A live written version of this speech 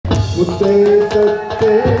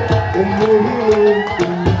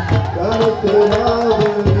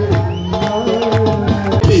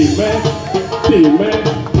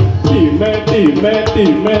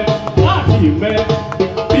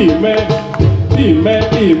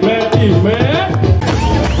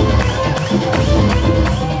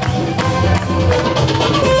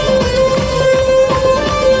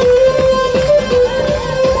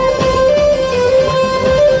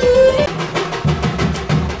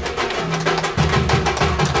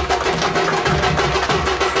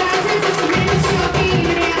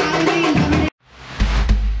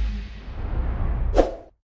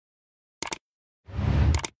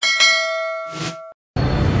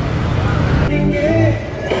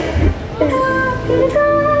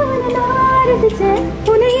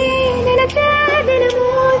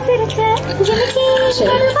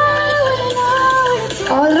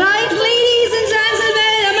All right, ladies and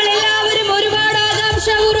gentlemen,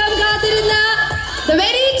 the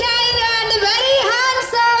very talented and the very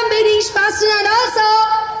handsome Birish Pastor, and also,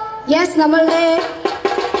 yes,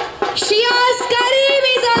 Shia's Kareem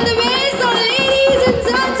is on the way. So, ladies and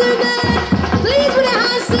gentlemen, please put your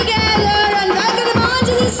hands together and welcome them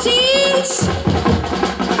onto the stage.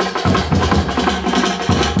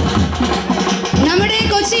 നമ്മുടെ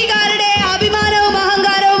കൊച്ചിക്കാരുടെ അഭിമാനവും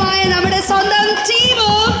അഹങ്കാരവുമായ നമ്മുടെ സ്വന്തം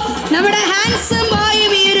ടീമും നമ്മുടെ handsome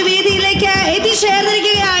ബോയും ഈ ഒരു വേദിയിലേക്ക്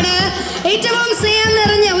എത്തിച്ചേർന്നിരിക്കുകയാണ്. ഏറ്റവും സ്നേഹം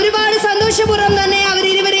നിറഞ്ഞ ഒരുപാട് സന്തോഷപൂർവ്വം തന്നെ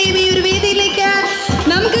അവരിരുവരെയും ഈ ഒരു വേദിയിലേക്ക്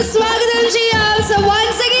നമുക്ക് സ്വാഗതം ചെയ്യാം. So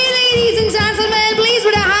once again, ladies and gentlemen, please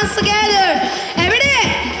put your hands together. എവിടെ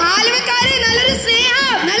ആലുവക്കാരെ നല്ലൊരു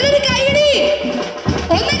സ്നേഹം, നല്ലൊരു കൈയടി,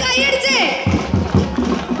 ഒന്ന് കൈയടിച്ചേ.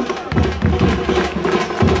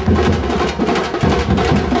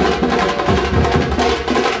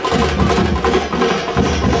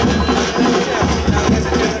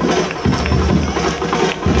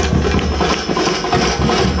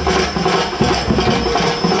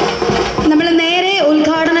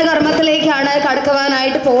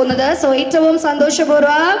 കടക്കുവാനായിട്ട് പോകുന്നത്. സോ ഏറ്റവും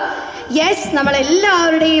സന്തോഷപൂർവ്വം യെസ്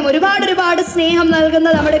നമ്മളെല്ലാവരുടെയും ഒരുപാട് സ്നേഹം നൽകുന്ന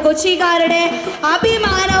നമ്മുടെ കൊച്ചിക്കാരുടെ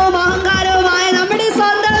അഭിമാനവും അഹങ്കാരവുമായ നമ്മുടെ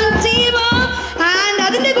സ്വന്തം ടീമും ആൻഡ്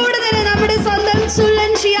അതിന്റെ കൂടെ തന്നെ നമ്മുടെ സ്വന്തം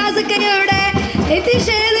സുല്ലൻ ഷിയാസക്കയുടെ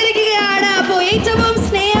എത്തിച്ചേർന്നിരിക്കുകയാണ്. അപ്പോൾ ഏറ്റവും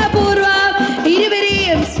സ്നേഹപൂർവ്വം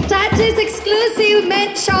ഇരുവരെയും സ്റ്റാറ്റസ് എക്സ്ക്ലൂസീവ് മെൻ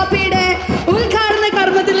ഷോപ്പിയുടെ ഉദ്ഘാടന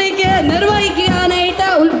കർമ്മത്തിലേക്ക് നിർവഹിക്കാനായിട്ട്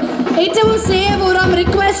ഏറ്റവും സ്നേഹപൂർവ്വം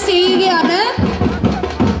റിക്വസ്റ്റ് ചെയ്യുകയാണ്.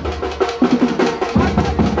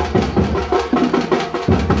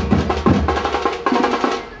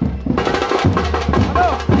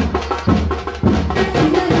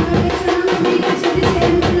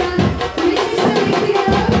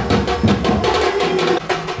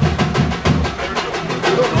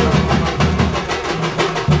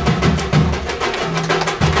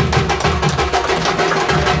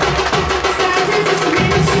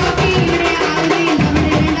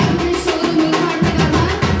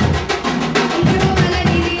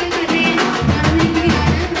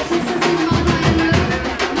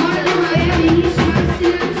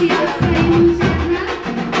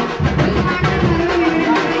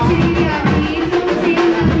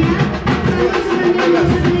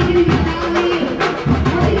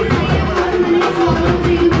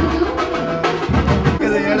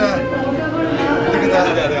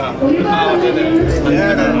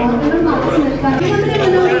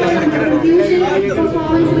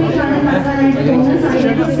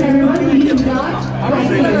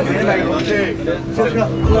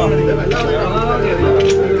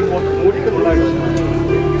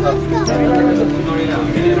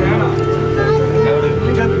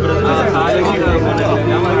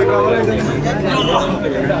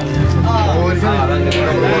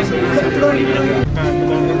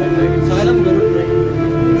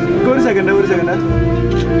 ഒരു സെക്കൻഡ്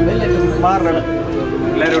മാറണം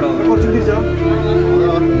കുറച്ച് തിരിച്ചോ.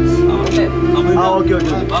 ആ ഓക്കെ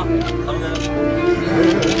ഓക്കെ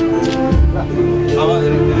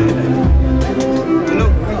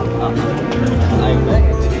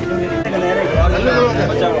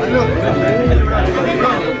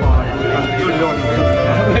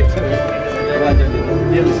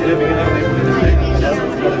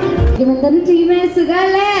ടീമേ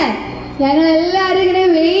സുഖല്ലേ? ഞങ്ങൾ എല്ലാവരും ഇങ്ങനെ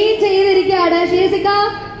വെയിറ്റ് ചെയ്തിരിക്കുകയാണ്.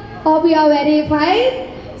 Hope you are very fine.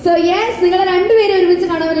 So yes, നിങ്ങൾ രണ്ടുപേരും ഒരുമിച്ച്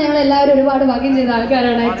കാണുമ്പോൾ ഞങ്ങൾ എല്ലാവരും ഒരുപാട് ഭാഗ്യം ചെയ്ത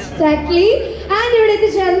ആൾക്കാരാണ്. എക്സാക്ട്ലി. ആൻഡ് ഇവിടെ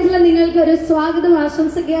എത്തിച്ചേർന്നിട്ടുള്ള നിങ്ങൾക്ക് ഒരു സ്വാഗതം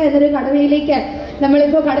ആശംസിക്കുക എന്നൊരു കടമയിലേക്ക്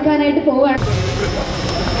നമ്മളിപ്പോൾ കടക്കാനായിട്ട് പോവുകയാണ്.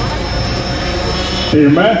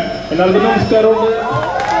 എല്ലാവർക്കും നമസ്കാരമുണ്ട്.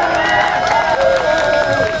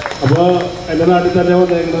 അപ്പോൾ എൻ്റെ നാട്ടിൽ തന്നെ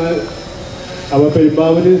വന്നേക്കുന്നത് അപ്പോൾ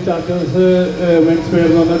പെരുമ്പാവൂർ സ്റ്റാർട്ടേഴ്സ് മെൻസ്വെയർ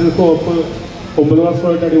എന്ന് പറഞ്ഞൊരു ഷോപ്പ് 9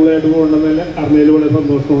 വർഷമായിട്ട് അടിപൊളിയായിട്ട് പോകണമെന്നതിൽ അറിഞ്ഞതിൽ വളരെ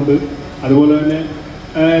സന്തോഷമുണ്ട്. അതുപോലെ തന്നെ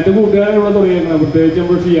എൻ്റെ കൂട്ടുകാരെ ഇവിടെ തുടങ്ങിയേക്കണം, പ്രത്യേകിച്ച്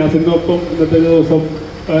നമ്മൾ ഷിയാസിൻ്റെ ഒപ്പം ഇന്നത്തെ ദിവസം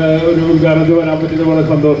ഒരു ഉദ്ഘാടനത്തിൽ വരാൻ പറ്റിയത് വളരെ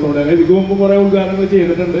സന്തോഷമുണ്ട്. അങ്ങനെ ഇതിക്ക് മുമ്പ് കുറേ ഉദ്ഘാടനങ്ങൾ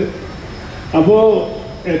ചെയ്തിട്ടുണ്ട്. അപ്പോൾ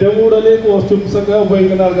ഏറ്റവും കൂടുതൽ കോസ്റ്റ്യൂംസ് ഒക്കെ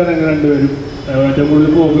ഉപയോഗിക്കുന്ന ആൾക്കാരാണ് ഞങ്ങൾ രണ്ടുപേരും. ഏറ്റവും കൂടുതൽ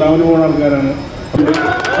പ്രോഗ്രാമിന് പോകുന്ന ആൾക്കാരാണ്.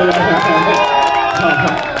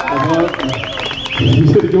 അപ്പോൾ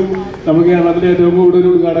ശരിക്കും നമ്മൾ കേരളത്തിലെ ഏറ്റവും കൂടുതൽ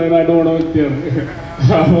ഉദ്ഘാടകനായിട്ട് പോകുന്ന വ്യക്തിയാണ്.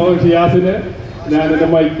 അപ്പോൾ ഷിയാസിന് ഞാൻ എൻ്റെ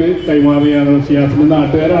മൈക്ക് കൈമാറിയാണ്. ഷിയാസിൻ്റെ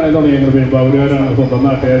നാട്ടുകാരാണ് തുടങ്ങിയത്, പെരുമ്പാവൂരുകാരാണ്, സ്വന്തം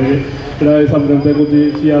നാട്ടുകാർ. ഇവിടെ സംരംഭത്തെക്കുറിച്ച്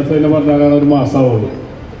ഷിയാസ് തന്നെ പറഞ്ഞാലാണ് ഒരു മാസമാവുള്ളൂ.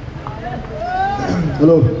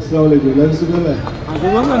 ഹലോ, അസ്സലാമു അലൈക്കും. എല്ലാവരും സുഖമല്ലേ?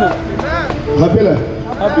 ഹാപ്പിയല്ലേ?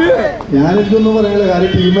 ഞാനെനിക്കൊന്നും പറയാനില്ല,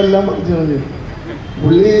 കാര്യം ടീമെല്ലാം പറഞ്ഞു.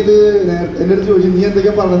 പുള്ളി ഇത് എൻ്റെ അടുത്ത് ചോദിച്ചു, നീ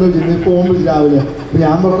എന്തൊക്കെയാ പറഞ്ഞതെന്ന് ചോദിച്ചു. നീ ഫോൺ വിളിച്ച് രാവിലെ. അപ്പം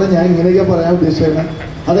ഞാൻ പറഞ്ഞത് ഞാൻ ഇങ്ങനെയൊക്കെയാ പറയാൻ ഉദ്ദേശിച്ചത്.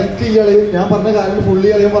 അതൊക്കെ ഇയാളെ ഞാൻ പറഞ്ഞ കാര്യം പുള്ളി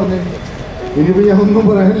അറിയാൻ പറഞ്ഞു. ഇനിയിപ്പോൾ ഞാൻ ഒന്നും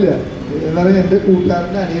പറയാനില്ല. എന്നാലും എൻ്റെ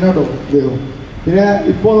കൂട്ടുകാരൻ്റെ അനിയനാട്ടോ അദ്ദേഹം. പിന്നെ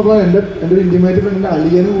ഇപ്പോൾ പറഞ്ഞാൽ എൻ്റെ ഒരു ഇൻറ്റിമേറ്റ് ഫ്രണ്ടിൻ്റെ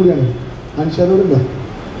അളിയനും കൂടിയാണ്. അൻഷാദോടുണ്ടോ?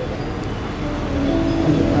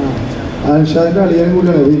 അൻഷാദിൻ്റെ അളിയനും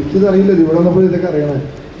കൂടിയാണ്. എനിക്കിത് അറിയില്ല, ഇവിടെ വന്നപ്പോൾ ഇതൊക്കെ അറിയണേ.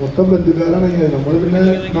 മൊത്തം ബന്ധുക്കാരാണ് ഇങ്ങനെ. നമ്മൾ പിന്നെ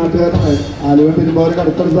നാട്ടുകാരാണ്. ആലുവ പെരുമ്പാവൂർക്ക്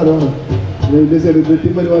അടുത്തൊരു സ്ഥലമാണ്. വലിയ സെലിബ്രിറ്റി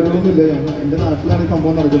പരിപാടികളൊന്നും ഇല്ല. എൻ്റെ നാട്ടിലാണ് ഈ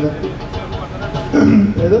സംഭവം നടക്കുന്നത്.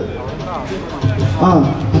 ഏത്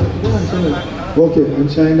ഓക്കെ,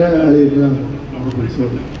 അൻഷാദിൻ്റെ അളിയനാണ്.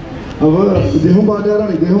 അപ്പോൾ ഇദ്ദേഹം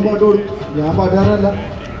പാട്ടുകാരാണ്. ഇദ്ദേഹം പാട്ട് പാടും, ഞാൻ പാട്ടുകാരനല്ല.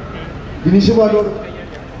 ബിനീഷ് പാട്ട് പാടും.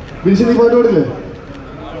 ബിനീഷ് നീ പാട്ട് പാടില്ലേ?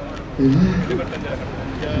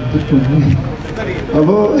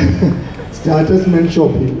 അപ്പോൾ സ്റ്റാറ്റസ് മെൻ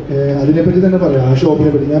ഷോപ്പിൽ അതിനെപ്പറ്റി തന്നെ പറയാം. ആ ഷോപ്പിനെ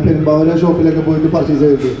പറ്റി ഞാൻ പെരുമ്പാവൂർ ഷോപ്പിലൊക്കെ പോയിട്ട് പർച്ചേസ്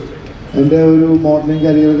ചെയ്തിട്ട് എൻ്റെ ഒരു മോഡലിംഗ്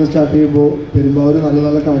കരിയറൊക്കെ സ്റ്റാർട്ട് ചെയ്യുമ്പോൾ പെരുമ്പാവൂർ നല്ല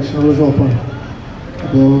നല്ല കളക്ഷനുള്ള ഷോപ്പാണ്.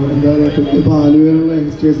 അപ്പോൾ എന്താ പറയുക, ഇപ്പോൾ ആലുവയിലുള്ള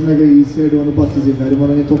യങ്സ്റ്റേഴ്സിനൊക്കെ ഈസി ആയിട്ട് വന്ന് പർച്ചേസ് ചെയ്യും. കാര്യം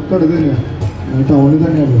പറഞ്ഞാൽ തൊട്ടടുത്ത് തന്നെയാണ്, ടൗണിൽ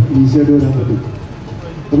തന്നെയാണ്, ഈസി ആയിട്ട് വരാൻ പറ്റും.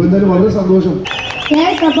 അപ്പോൾ എന്തായാലും വളരെ സന്തോഷം.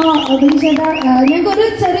 അപ്പോൾ ബിനിഷേട്ടാ, ഞങ്ങൾക്കൊരു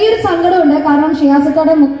ചെറിയൊരു സങ്കടമുണ്ട്. കാരണം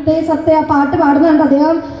ഷിയാസത്തോടെ മുത്തേ സത്യ ആ പാട്ട് പാടുന്നുണ്ട്,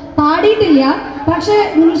 അദ്ദേഹം പാടിയിട്ടില്ല. പക്ഷെ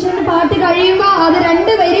ബിനിഷേട്ടൻ്റെ പാട്ട് കഴിയുമ്പോൾ അത്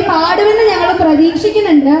 2 വരി പാടുമെന്ന് ഞങ്ങൾ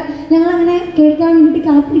പ്രതീക്ഷിക്കുന്നുണ്ട്. ഞങ്ങളങ്ങനെ കേൾക്കാൻ വേണ്ടിയിട്ട്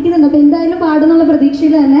കാത്തിരിക്കുന്നുണ്ട്. അപ്പോൾ എന്തായാലും പാടുന്നുള്ള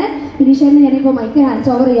പ്രതീക്ഷയിൽ തന്നെ ബിനിഷേട്ടന് ഞാനിപ്പോൾ മൈക്ക് ഹാൻഡ്സ്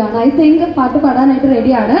ഓവർ ചെയ്യാണ്. ഐ തിങ്ക് പാട്ട് പാടാനായിട്ട്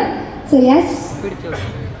റെഡിയാണ്. സോ യെസ്,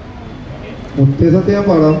 മുത്തേ സത്യം ഞാൻ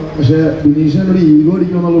പാടാം. പക്ഷെ ബിനീഷിനോട് ഈഗോ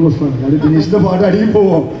അടിക്കുമെന്നുള്ള പ്രശ്നമാണ്. അത് ബിനീഷിന്റെ പാട്ട് അടിയിൽ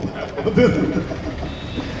പോവാം.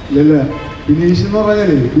 ഇല്ലല്ല, ബിനീഷ് എന്ന്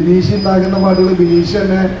പറഞ്ഞാല് ബിനീഷ് ഉണ്ടാക്കുന്ന പാട്ടുകൾ ബിനീഷ്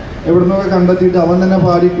തന്നെ എവിടെ നിന്നൊക്കെ കണ്ടെത്തിയിട്ട് അവൻ തന്നെ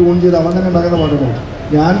പാടി ട്യൂൺ ചെയ്ത് അവൻ തന്നെ ഉണ്ടാക്കുന്ന പാട്ടുകൾ.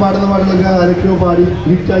 ഞാൻ പാടുന്ന പാട്ടുകളൊക്കെ ആരൊക്കെയോ പാടി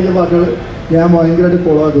ഹിറ്റാക്കിയ പാട്ടുകൾ ഞാൻ ഭയങ്കരമായിട്ട്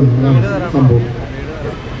കൊളാക്കുന്നു സംഭവം.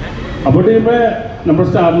 അപ്പോൾ ടീമേ, നമ്മുടെ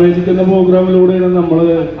സ്റ്റാർ മ്യൂസിക് എന്ന പ്രോഗ്രാമിലൂടെയാണ് നമ്മൾ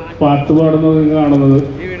പാട്ട് പാടുന്നത് കാണുന്നത്.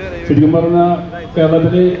 ശരിക്കും പറഞ്ഞാൽ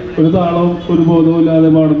കേരളത്തിൽ ഒരു താളവും ഒരു ബോധവും ഇല്ലാതെ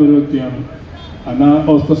പാടുന്ന ഒരു വ്യക്തിയാണ്. എന്നാൽ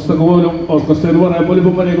ഓർക്കസ്ട്രക്ക് പോലും, ഓർക്കസ്ട്ര എന്ന് പറയാൻ പോലും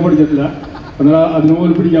ഇപ്പം വരെയൊക്കെ പഠിച്ചിട്ടില്ല. എന്നാൽ അതിന്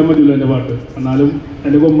പോലും പിടിക്കാൻ പറ്റില്ല എൻ്റെ പാട്ട്. എന്നാലും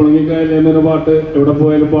എൻ്റെ കൊമ്പളങ്ങിക്കായൽ എന്നൊരു പാട്ട് എവിടെ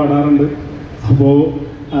പോയാലും പാടാറുണ്ട്. അപ്പോൾ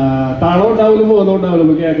താളം ഉണ്ടാവില്ല, ബോധം ഉണ്ടാവില്ല.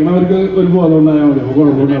 അപ്പോൾ കേൾക്കണവർക്ക് ഒരു ബോധം ഉണ്ടായാൽ മതി, അപ്പോൾ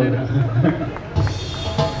കുഴപ്പമുണ്ടാവില്ല.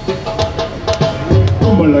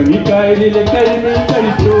 കുമ്പളങ്ങിക്കായലിലെ കരിമീൻ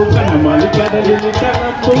കഴിച്ചു, കണമാലി കടലിൽ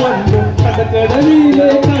കണപ്പ് വന്നു, കടക്കടലിലെ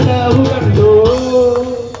കടവ് കണ്ടു,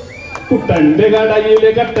 കുട്ടന്റെ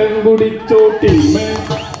കടയിലെ കട്ടൻ കുടിച്ചോ. ടീമേ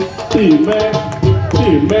ടീമേ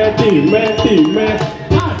ടീമേ ടീമേ ടീമേ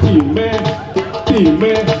ടീമേ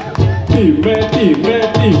ടീമേ ടീമേ ടീമേ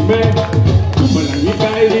ടീമേ.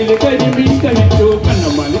 കുമ്പളങ്ങിക്കായലിലെ കരിമീൻ കഴിച്ചു,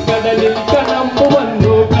 കണമാലി കടലിൽ കണമ്പ്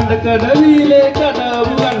വന്നു, കടക്കടലിലെ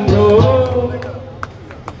കടവ് കണ്ടു,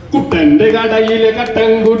 കുട്ടന്റെ കടയിലെ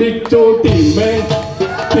കട്ടൻ കുടിച്ചോ. ടീമേ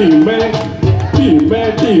ടീമേ ടീമേ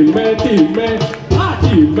ടീമേ ടീമേ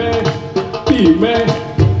ടീമേ ടീമേ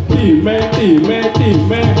ടീമേ ടീമേ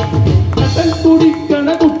ടീമേ. കട്ടൻ കുടിക്കണ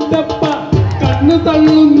കുട്ടപ്പ, കണ്ണു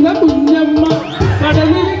തള്ളുന്ന കുഞ്ഞമ്മ,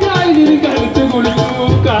 കടലിൽ കായലിൽ കളിച്ചു കുളിച്ചു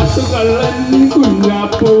കാട്ടുകള്ളൻ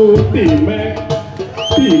കുഞ്ഞാപ്പൂ. ടീമേ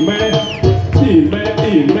ടീമേ ടീമേ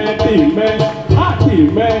ടീമേ ടീമേ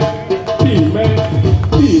ടീമേ ടീമേ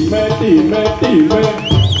ടീമേ ടീമേ ടീമേ.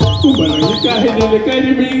 കുമ്പളങ്ങിക്കായലിലെ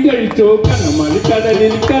കരിമീൻ കഴിച്ചോ, കണമാലി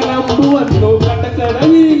കടലിൽ കണമ്പ് വന്നു,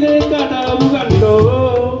 കടക്കടലിലെ കടവ് കണ്ടോ,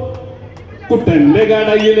 കുട്ടന്റെ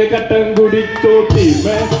കടയിലെ കട്ടൻ കുടിച്ചോ.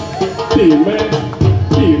 ടീമേ ടീമേ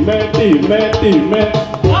ടീമേ ടീമേ ടീമേ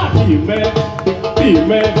ടീമേ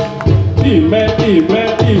ടീമേ ടീമേ ടീമേ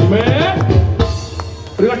ടീമേ.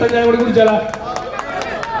 ഒരു കട്ടൻ ചായ കൂടി കുടിച്ചാലാ?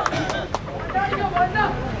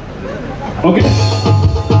 ഓക്കെ.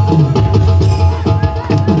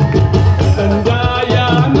 കട്ടഞ്ചായ,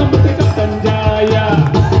 നമ്മുടെ കട്ടഞ്ചായ,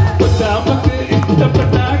 കൊച്ചാമക്ക്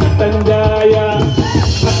ഇഷ്ടപ്പെട്ട കട്ടഞ്ചായ.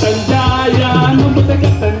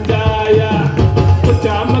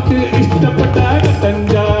 കൊച്ചാമ്മക്ക് ഇഷ്ടപ്പെട്ട കട്ടൻ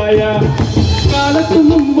ചായ, കാലത്തും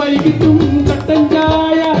വൈകിട്ടും കട്ടൻ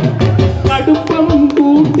ചായ, കടുപ്പം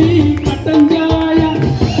കൂട്ടി കട്ടൻ ചായ,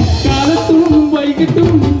 കാലത്തും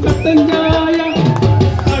വൈകിട്ടും കട്ടൻ ചായ,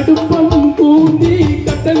 കടുപ്പം കൂട്ടി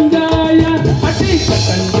കട്ടൻ ചായ, അടി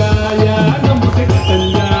കട്ടൻ ചായ, നമുക്ക് കട്ടൻ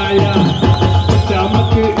ചായ,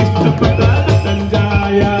 കൊച്ചാമ്മക്ക് ഇഷ്ടപ്പെട്ട കട്ടൻ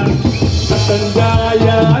ചായ, കട്ടൻ ചായ,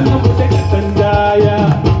 നമ്മുടെ കട്ടൻ ചായ,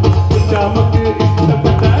 കൊച്ചാമ്മക്ക്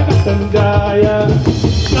ഇഷ്ടപ്പെട്ട കട്ടൻ ചായ,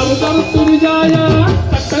 കറുകറുത്തൊരു ചായ,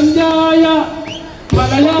 കട്ടൻ ചായ,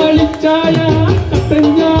 മലയാളി ചായ, കട്ടൻ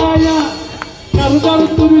ചായ,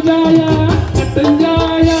 കറുകറുത്തൊരു ചായ, കട്ടൻ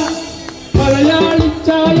ചായ, മലയാളി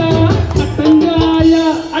ചായ, കട്ടൻ ചായ,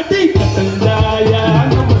 അടി കട്ടൻ ചായ,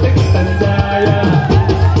 നമ്മുടെ കട്ടൻ ചായ,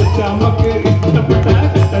 കൊച്ചാമ്മക്ക് ഇഷ്ടപ്പെട്ട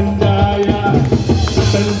കട്ടൻ ചായ,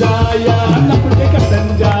 കട്ടൻ ചായ, നമ്മുടെ കട്ടൻ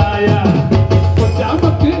ചായ,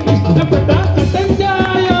 കൊച്ചാമ്മക്ക് ഇഷ്ടപ്പെട്ട കട്ടൻ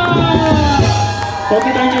ചായ.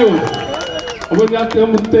 Okay, thank you. അപ്പൊ ഞാൻ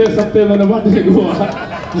മുത്തേ സത്യം തന്നെ പാട്ടിലേക്ക് പോവാ.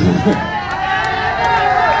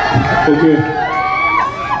 ഓക്കെ,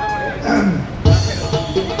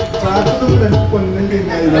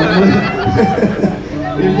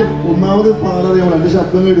 എനിക്ക് ഒന്നാമത് പാടറിയാമോ, എന്റെ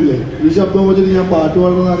ശബ്ദം കേട്ടില്ലേ? ഈ ശബ്ദം വെച്ചിട്ട് ഞാൻ പാട്ട്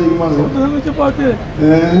പാടുന്ന ആരെങ്കിലും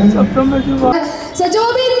So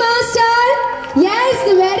Jobin Master, yes,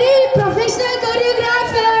 very professional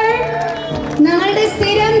choreographer. ഞങ്ങളുടെ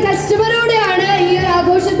സ്ഥിരം കസ്റ്റമറോടെയാണ് ഈ ഒരു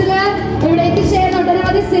ആഘോഷത്തില് ഇവിടെ എത്തിച്ചേർന്ന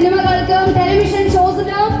ഒട്ടനവധി സിനിമകൾക്കും ടെലിവിഷൻ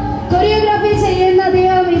ഷോസിനും കൊറിയോഗ്രാഫി ചെയ്യുന്ന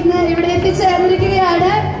അദ്ദേഹം ഇന്ന് ഇവിടെ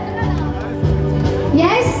എത്തിച്ചേർന്നിരിക്കുകയാണ്.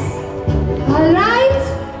 Yes, all right.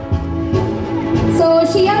 So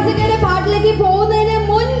ഷിയാസിക്കയുടെ പാട്ടിലേക്ക് പോകുന്നതിന്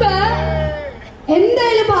മുൻപ്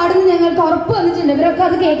എന്തായാലും പാടുന്നു ഞങ്ങൾക്ക് ഉറപ്പ് വന്നിട്ടുണ്ട്. ഇവരൊക്കെ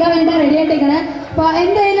അത് കേൾക്കാൻ വേണ്ടി റെഡി ആയിട്ടേക്കണേ. അപ്പൊ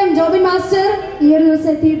എന്തായാലും ജോബിൻ മാസ്റ്റർ ഈ ഒരു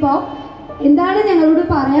ദിവസം എത്തിയപ്പോ എന്താണ് ഞങ്ങളോട്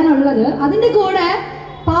പറയാനുള്ളത്, അതിന്റെ കൂടെ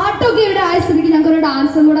പാട്ടൊക്കെ ഇവിടെ ആയ സ്ഥിതിക്ക് ഞങ്ങൾക്ക് ഒരു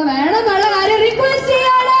ഡാൻസും കൂടെ വേണം എന്നുള്ള കാര്യം റിക്വസ്റ്റ്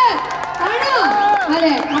ചെയ്യാണ്. ആണോ?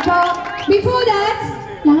 അതെ. അപ്പൊ ബിഫോർ ദാറ്റ്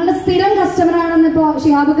ഞങ്ങളുടെ സ്ഥിരം കസ്റ്റമർ ആണെന്ന് ഇപ്പോ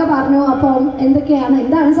ഷിഹാബൊക്കെ പറഞ്ഞു. അപ്പം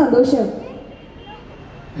എന്താണ് സന്തോഷം?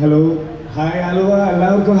 ഹലോ, ഹായ് ആലുവ,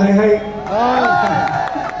 എല്ലാവർക്കും ഹായ് ഹായ്.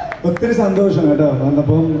 ഒത്തിരി സന്തോഷം കേട്ടോ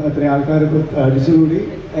വന്നപ്പം അത്രയും ആൾക്കാർ അടിച്ചുകൂടി.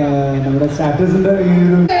 നമ്മുടെ സ്റ്റാറ്റസിന്റെ ഈ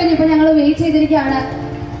ഒരു ഇപ്പൊ ഞങ്ങൾ വെയിറ്റ് ചെയ്തിരിക്കുകയാണ്.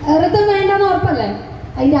 ഋതം വേണ്ടെന്ന് ഉറപ്പല്ലേ?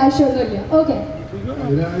 അതിന്റെ ആവശ്യമൊന്നുമില്ല. ഓക്കെ,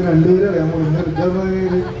 രണ്ടുപേരും അറിയാമോ?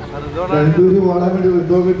 രണ്ടുപേര് പാടാൻ വേണ്ടി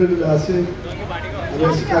ഋതമൊക്കെ ഇട്ടിട്ട് ലാസ്റ്റ്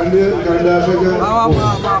കറണ്ട് ആശയൊക്കെ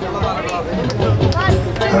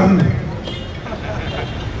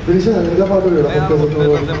നിന്റെ പാട്ട് കേട്ടോ.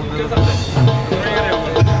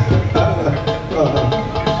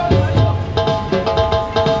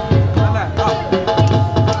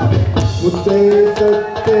 മുത്തേ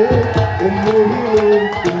സത്തേ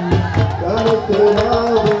എന്നൊഴിയേക്കും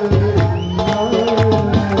കാലത്തരാവ്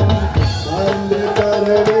ആന്റെ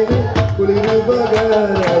കരളിൽ കുളിര്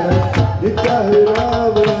പകരണ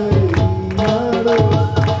നിത്താഹിറാവ് നാട്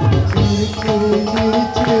ചിരിച്ച്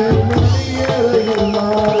ചിരിച്ച് മണിയറയിൽ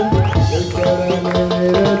മാറും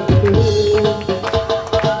നേരത്ത്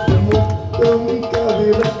മുത്തം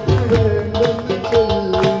കവിത വേണ്ടെന്ന്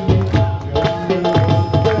ചൊല്ലി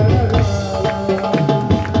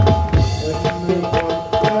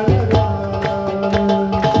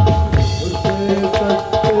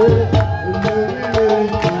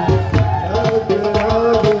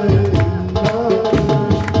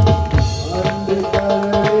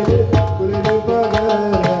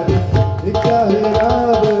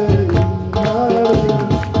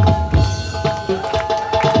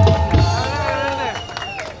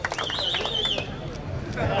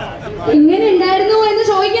ഇങ്ങനെ ഉണ്ടായിരുന്നു എന്ന്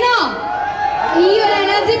ചോദിക്കണോ? ഈ ഒരു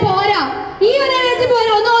എനർജി പോരാ,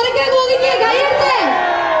 ഒന്ന് ഉറക്കെ കൂകിക്കേ, കൈയടിച്ചേ.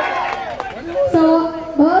 സോ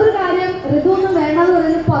വേറൊരു കാര്യം, ഋതുവൊന്നും വേണ്ടെന്ന്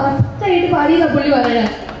പറഞ്ഞ് പെർഫെക്റ്റ് ആയിട്ട് പാടിയതാ പുള്ളി പറയണേ.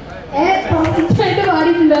 പെർഫെക്റ്റ് ആയിട്ട്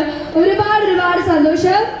പാടിയിട്ടുണ്ട്. ഒരുപാട്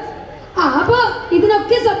സന്തോഷം. അപ്പൊ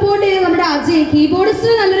ഇതിനൊക്കെ സപ്പോർട്ട് ചെയ്ത് നമ്മുടെ അജയ്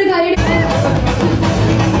കീബോർഡിസ്റ്റിന് നല്ലൊരു കാര്യം.